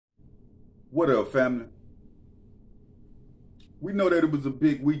What up, family? We know that it was a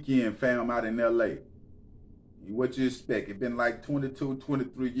big weekend, fam, out in LA. What you expect? It's been like 22,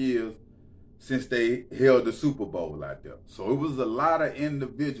 23 years since they held the Super Bowl out there. So it was a lot of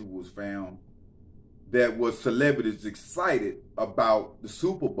individuals, fam, that was celebrities excited about the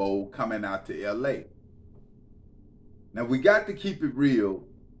Super Bowl coming out to LA. Now, we got to keep it real.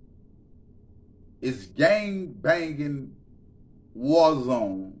 It's gang-banging war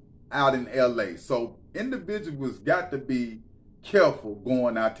zone out in LA. So individuals got to be careful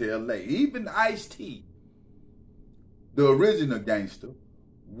going out to LA. Even Ice-T, the original gangster,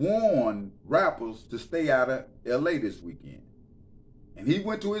 warned rappers to stay out of LA this weekend. And he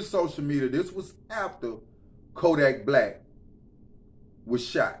went to his social media. This was after Kodak Black was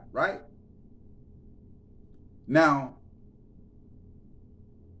shot, right? Now,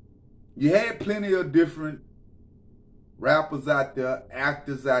 you had plenty of different rappers out there,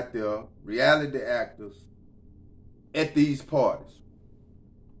 actors out there, reality actors at these parties.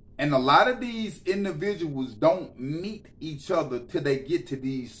 And a lot of these individuals don't meet each other till they get to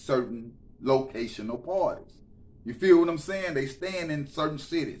these certain locational parties. You feel what I'm saying? They stand in certain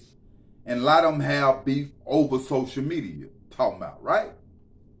cities. And a lot of them have beef over social media, talking about, right?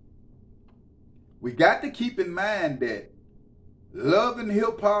 We got to keep in mind that love and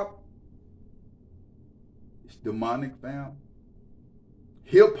hip-hop is demonic, fam.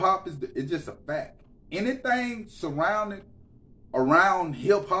 Hip-hop is just a fact. Anything surrounded around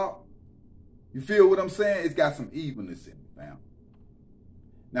hip-hop, you feel what I'm saying? It's got some evilness in it, fam.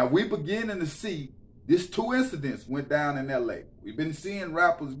 Now, we beginning to see these two incidents went down in LA. We've been seeing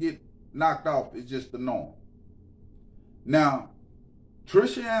rappers get knocked off. It's just the norm. Now,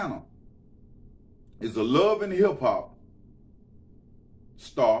 Tricia is a love and hip-hop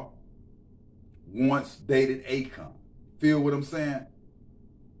star, once dated Akon. Feel what I'm saying?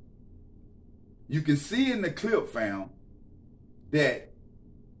 You can see in the clip, fam, that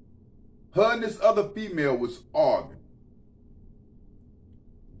her and this other female was arguing.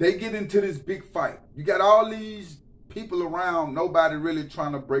 They get into this big fight. You got all these people around, nobody really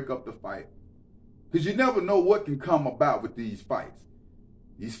trying to break up the fight. Because you never know what can come about with these fights.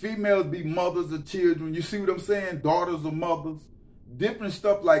 These females be mothers of children. You see what I'm saying? Daughters of mothers. Different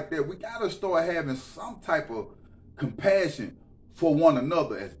stuff like that. We got to start having some type of compassion for one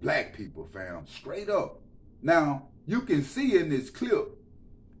another as black people, fam. Straight up. Now, you can see in this clip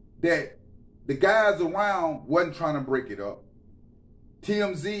that the guys around wasn't trying to break it up.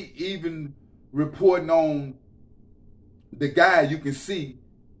 TMZ even reporting on the guy, you can see,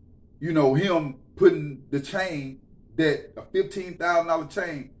 you know, him putting the chain, that a $15,000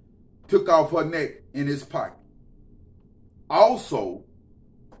 chain, took off her neck in his pocket. Also,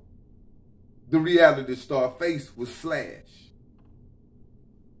 the reality star face was slashed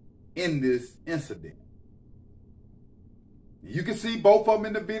in this incident. You can see both of them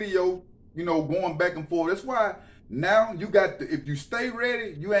in the video, you know, going back and forth. That's why now you got to, if you stay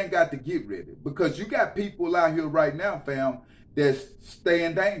ready, you ain't got to get ready. Because you got people out here right now, fam, that's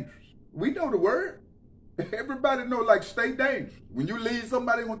staying dangerous. We know the word. Everybody know, like, stay dangerous. When you leave,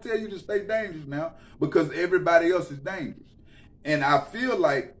 somebody gonna tell you to stay dangerous now because everybody else is dangerous. And I feel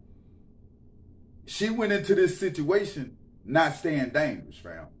like she went into this situation not staying dangerous,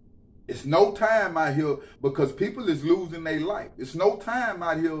 fam. It's no time out here because people is losing their life. It's no time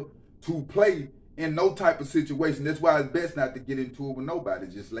out here to play in no type of situation. That's why it's best not to get into it with nobody.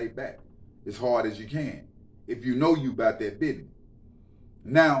 Just lay back as hard as you can if you know you about that business.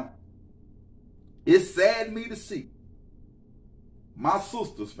 Now, it's sad me to see my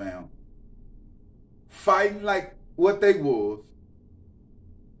sisters, fam, fighting like what they was.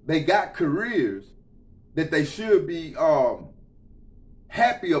 They got careers that they should be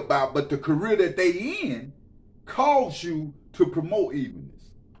happy about, but the career that they in calls you to promote evenness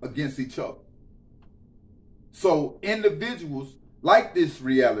against each other. So individuals like this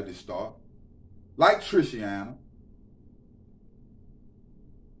reality star, like Tricia,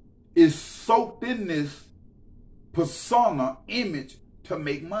 is soaked in this persona image to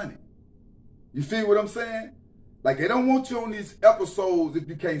make money. You feel what I'm saying? Like, they don't want you on these episodes if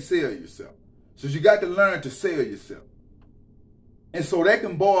you can't sell yourself. So you got to learn to sell yourself. And so they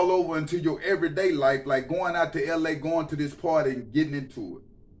can boil over into your everyday life, like going out to LA, going to this party and getting into it.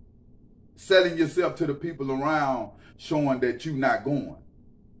 Selling yourself to the people around, showing that you're not going.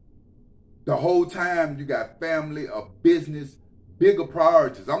 The whole time you got family, a business, bigger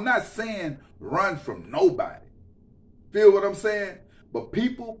priorities. I'm not saying run from nobody. Feel what I'm saying? But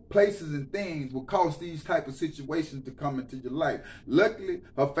people, places, and things will cause these type of situations to come into your life. Luckily,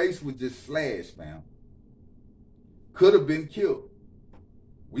 her face was just slashed, fam. Could have been killed.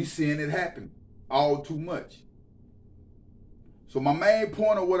 We seeing it happen all too much. So my main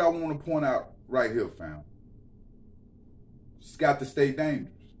point of what I want to point out right here, fam, it's got to stay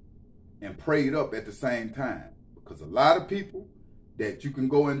dangerous and prayed up at the same time. Because a lot of people that you can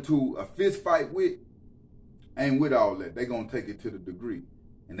go into a fist fight with ain't with all that. They're going to take it to the degree.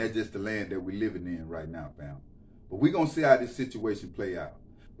 And that's just the land that we're living in right now, fam. But we're going to see how this situation play out.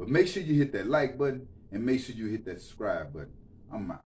 But make sure you hit that like button and make sure you hit that subscribe button. I'm out.